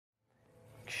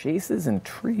chases and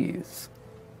trees.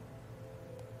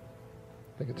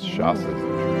 I think it's chasses and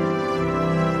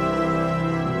trees.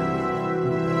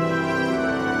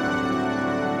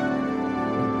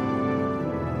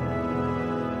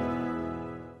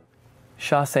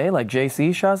 Chassé, like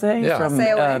JC Chassé Yeah. from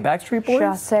Backstreet Boys?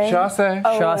 Chassé. Chassé.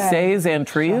 Oh, Chassés and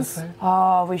trees? Chassé.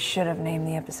 Oh, we should have named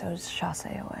the episodes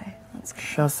Chassé Away. That's good.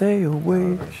 Chassé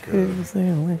away,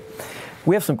 chassé away.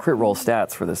 We have some crit roll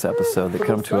stats for this episode that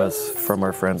come to us from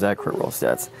our friends at Crit Roll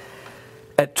Stats.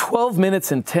 At 12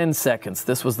 minutes and 10 seconds,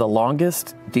 this was the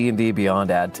longest D&D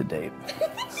Beyond ad to date.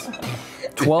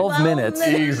 12 minutes.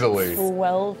 Easily.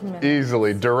 12 minutes.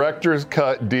 Easily. Director's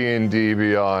cut D&D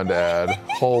Beyond ad.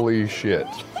 Holy shit.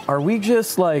 Are we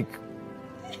just like,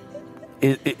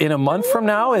 in a month from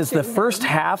now, is the first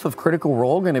half of Critical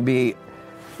Role going to be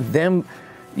them,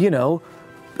 you know,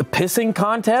 the pissing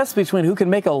contest between who can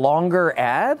make a longer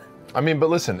ad? I mean, but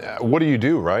listen, what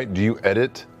do, right? Do you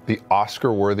edit the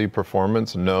Oscar-worthy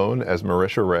performance known as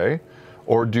Marisha Ray?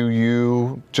 Or do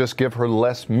you just give her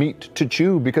less meat to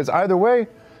chew? Because either way,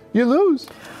 you lose.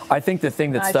 I think the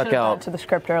thing that stuck out to the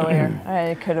script earlier.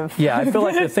 I could have. Yeah, I feel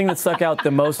like the thing that stuck out the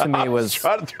most to me was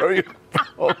trying to throw you.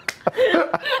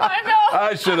 I know.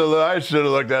 I should have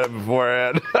looked at it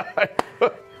beforehand.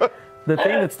 the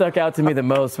thing that stuck out to me the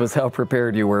most was how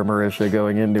prepared you were, Marisha,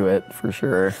 going into it, for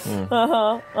sure.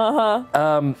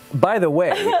 By the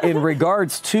way, in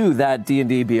regards to that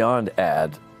D&D Beyond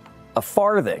ad, a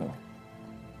farthing,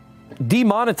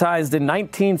 demonetized in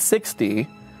 1960,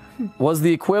 was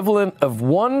the equivalent of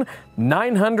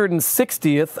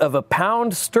 1/960th of a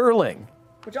pound sterling.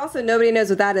 Which also nobody knows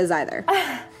what that is either.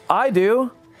 I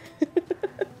do.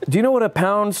 Do you know what a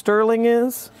pound sterling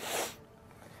is?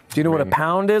 Do you know what a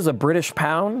pound is? A British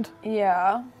pound?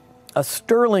 Yeah. A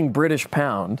sterling British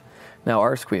pound. Now,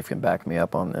 Arsqueef can back me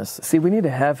up on this. See, we need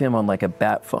to have him on like a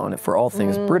bat phone for all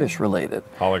things British related.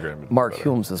 Hologram. Mark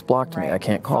Hulmes has blocked me. I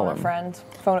can't call him. Friend.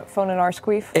 Phone an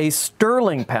Arsqueef. A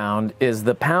sterling pound is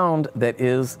the pound that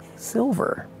is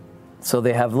silver. So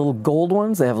they have little gold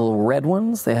ones, they have little red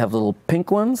ones, they have little pink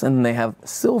ones, and they have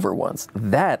silver ones.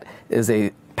 That is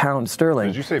a pound sterling.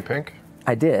 Did you say pink?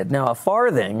 I did. Now, a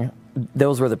farthing,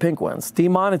 those were the pink ones.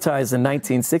 Demonetized in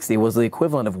 1960 was the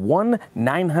equivalent of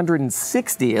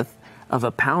 1/960th of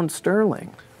a pound sterling.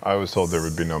 I was told there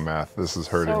would be no math. This is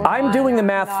hurting me. I'm doing the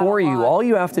math for you. All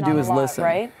you have to do is listen.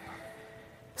 Right?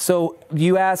 So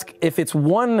you ask if it's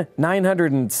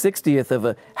 1/960th of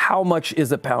a, how much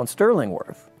is a pound sterling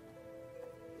worth?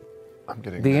 I'm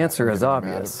getting the mad. answer I'm is getting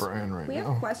mad obvious. at Brian right We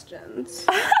now. have questions.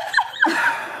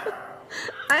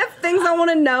 I have things I want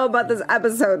to know about this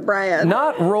episode, Brian.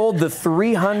 Not rolled the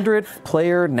 300th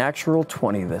player natural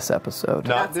 20 this episode.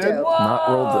 Not did? Not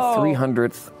rolled the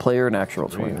 300th player natural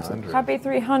 20 this episode. Happy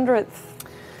 300th.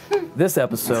 This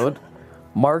episode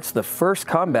marks the first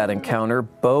combat encounter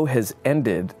Bo has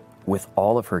ended with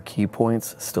all of her key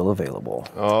points still available.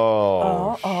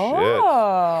 Oh,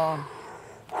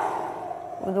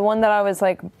 shit. The one that I was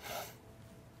like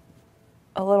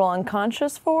a little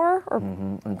unconscious for, or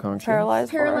Unconscious.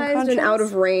 paralyzed for, Paralyzed and out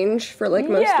of range for like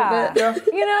most of it. Yeah.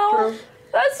 You know,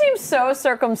 that seems so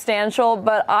circumstantial,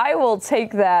 but I will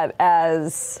take that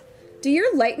as Do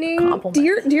your lightning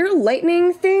compliment. do your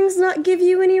lightning things not give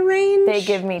you any range? They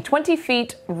give me 20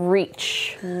 feet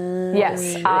reach.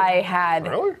 Yes, I had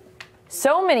Really?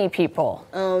 so many people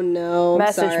Oh no. I'm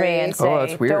message me sorry. and say, Oh,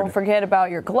 that's weird. don't forget about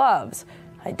your gloves.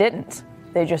 I didn't.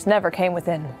 They just never came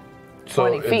within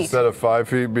 20 So feet. instead of 5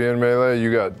 feet being melee,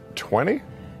 you got 20?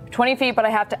 20 feet, but I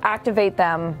have to activate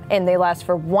them, and they last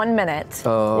for 1 minute.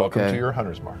 Oh, Welcome okay. to your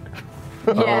hunter's mark.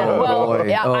 Yeah, well, boy.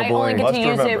 yeah, Oh, I only boy. get Must to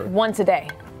use it remember. once a day.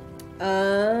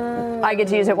 I get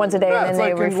to use it once a day, Yeah, and it's then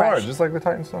like they in refresh. Large, just like the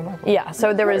Titanstone knuckle. Yeah,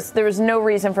 so there was no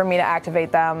reason for me to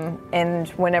activate them, and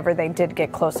whenever they did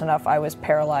get close enough, I was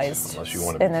paralyzed. Unless you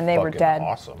want to and be then they were fucking dead.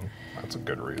 awesome. That's a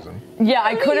good reason. Yeah,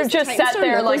 I could have use just sat Titanstone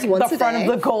there like knuckles once the a front day.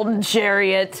 of the golden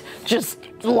chariot, just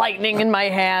lightning in my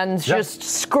hands, Yeah. just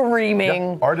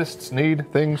screaming. Artists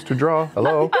need things to draw.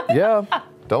 Hello? Yeah,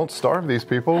 Don't starve these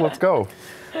people. Let's go.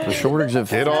 the shortage of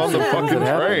Get on the fucking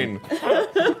happening.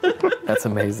 train. That's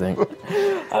amazing.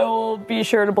 I will be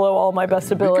sure to blow all my best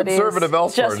Be abilities. conservative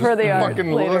elsewhere. Just for the art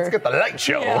fucking, later. let's get the light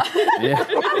show. Yeah. Yeah.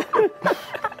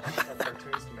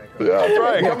 Yeah, that's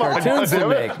right. Come on, Cartoons to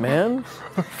damn it. make, man.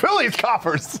 Fill these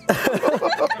coffers.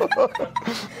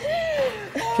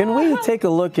 Can we take a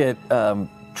look at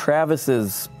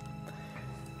Travis's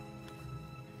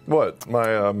What?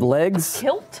 My legs?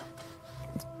 Kilt?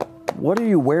 What are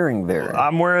you wearing there?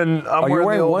 I'm wearing. Are you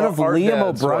wearing the old one of Art Liam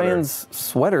Dad O'Brien's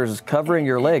sweaters covering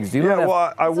your legs? Do you sweater. know Yeah,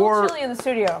 that? well, I It's a little wore. chilly in the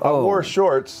studio. I wore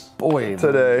shorts Boy,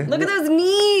 today. Look at those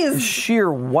knees. knees.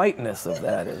 sheer whiteness of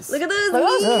that is. Look at those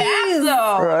Those knees. calves,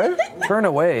 though. Right? Turn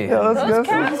away. Those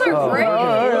calves are great.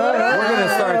 We're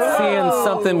gonna start seeing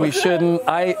something we shouldn't.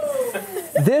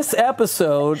 This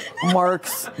episode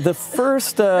marks the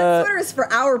first. Sweater is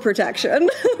for our protection.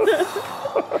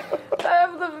 I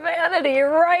have the vanity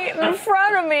right in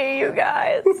front of me, you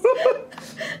guys.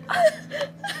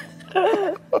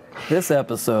 This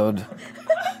episode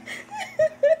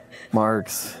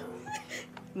marks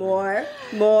More.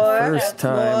 first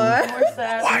time.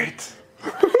 White.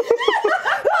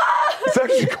 It's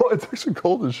actually cold. It's actually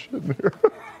cold as shit in here.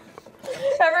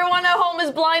 Everyone at home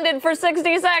is blinded for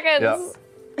 60 seconds.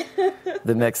 Yeah.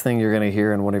 The next thing you're gonna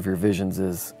hear in one of your visions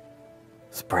is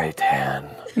spray tan.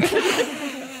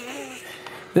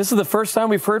 This is the first time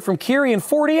we've heard from Kiri in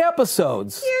 40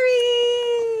 episodes.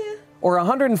 Yuri. Or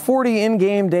 140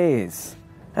 in-game days.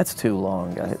 That's too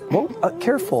long, guys. Whoa,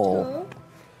 careful.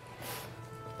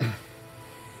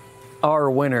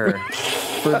 Our winner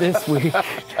for this week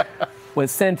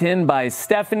was sent in by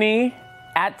Stephanie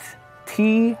at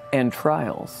Tea and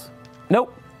Trials.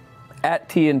 Nope, at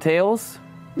Tea and Tails.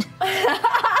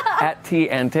 At Tea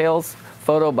and Tails.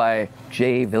 Photo by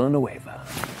Jay Villanueva.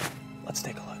 Let's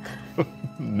take a look.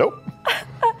 Nope.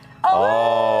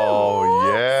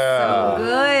 Oh, yeah.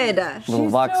 Good. Little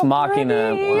Vox so Machina.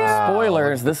 pretty. Wow.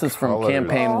 Spoilers, this is from Colors.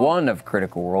 campaign 1 of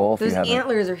Critical Role. If Those you haven't,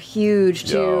 antlers are huge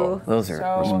too. Yo. those are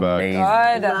So amazing.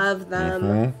 good. Love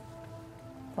them.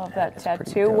 Love that pretty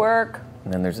tattoo dope. work.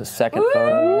 And then there's a second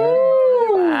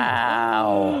photo.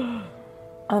 Wow.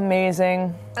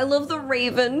 Amazing. I love the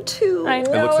raven too. I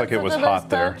know. It looks like it's it was such a nice hot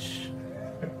there. touch.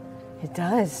 It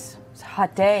does. It's a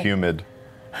hot day. Humid.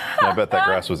 And I bet that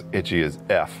grass was itchy as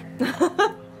F.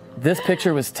 This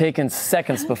picture was taken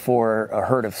seconds before a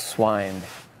herd of swine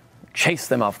chased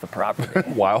them off the property.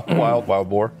 Wild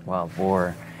boar. Wild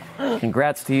boar.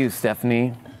 Congrats to you,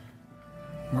 Stephanie.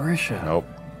 Marisha. Nope.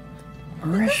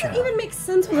 Marisha. It even makes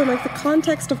sense within like the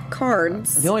context of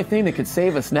cards. The only thing that could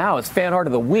save us now is fan art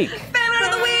of the week. Fan art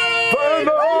of the week.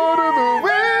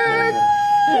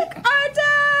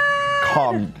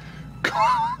 Calm.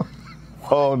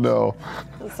 Oh no.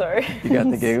 Sorry. You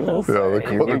got the giggles? Yeah,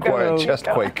 Here we the quiet go. chest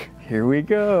quake. Here we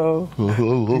go.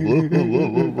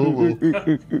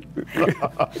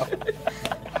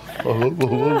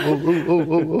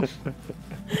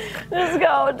 Let's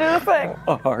go. Do the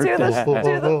thing.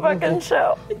 Do the fucking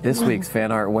show. This week's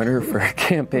fan art winner for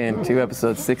campaign 2,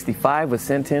 episode 65 was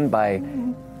sent in by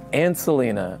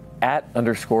Anselina at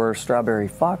 _strawberry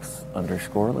fox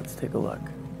 _. Let's take a look.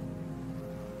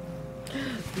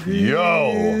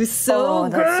 Yo. So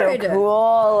That's so good.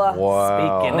 cool.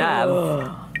 Wow. Speaking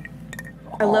of,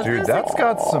 I love Dude, those, that's like,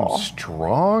 got some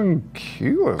strong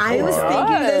Keyleth. I was vibes.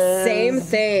 thinking the same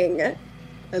thing.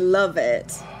 I love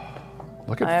it.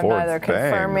 Look at I am Ford's neither bangs.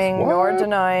 confirming What? nor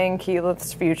denying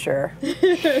Keyleth's future. Shit.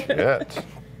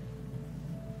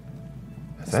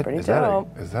 Is that, pretty is that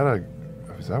dope. is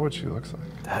that what she looks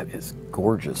like? that is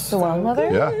gorgeous. The Well Mother?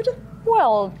 Yeah.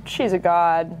 Well, she's a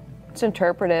god. It's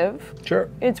interpretive. Sure.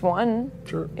 It's one.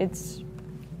 Sure. It's,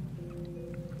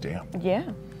 Damn. yeah.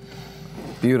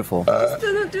 Beautiful.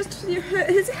 Just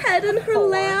his head in her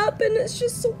lap, and it's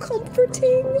just so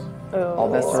comforting.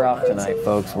 All bets are off tonight,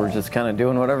 folks. We're just kind of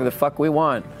doing whatever the fuck we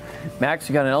want. Max,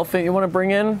 you got an elephant you want to bring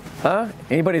in? Huh?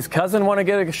 Anybody's cousin want to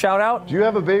get a shout out? Do you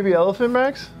have a baby elephant,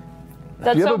 Max?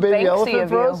 That's Do you have so a baby Banksy elephant of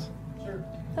for you. us?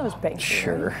 That was Banksy.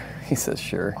 Sure. He says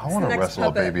sure. I want to next wrestle a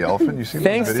puppet. baby elephant. You seen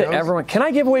Thanks those to videos? everyone. Can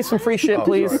I give away some free shit, Oh,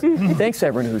 please? sorry. Thanks to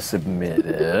everyone who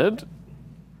submitted.